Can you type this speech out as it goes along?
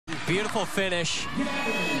beautiful finish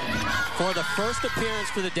for the first appearance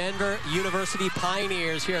for the Denver University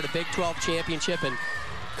Pioneers here at a Big 12 championship, and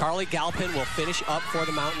Carly Galpin will finish up for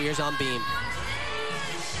the Mountaineers on beam.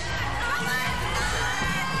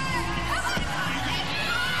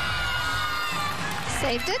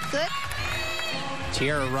 Saved it, good.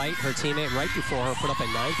 Tiara Wright, her teammate right before her, put up a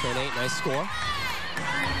 9.8, nice score.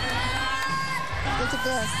 Look at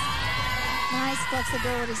this. Nice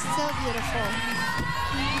flexibility, so beautiful.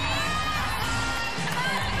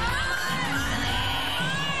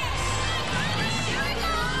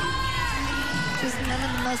 She's one of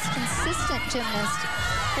the most consistent gymnasts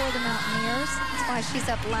for the Mountaineers. That's why she's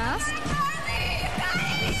up last.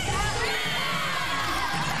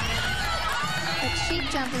 But sheep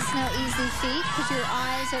jump is no easy feat because your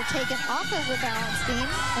eyes are taken off of the balance beam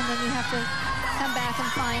and then you have to come back and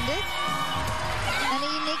find it. And a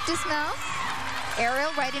unique dismount.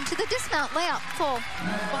 Aerial right into the dismount layout, full.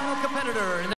 Final competitor.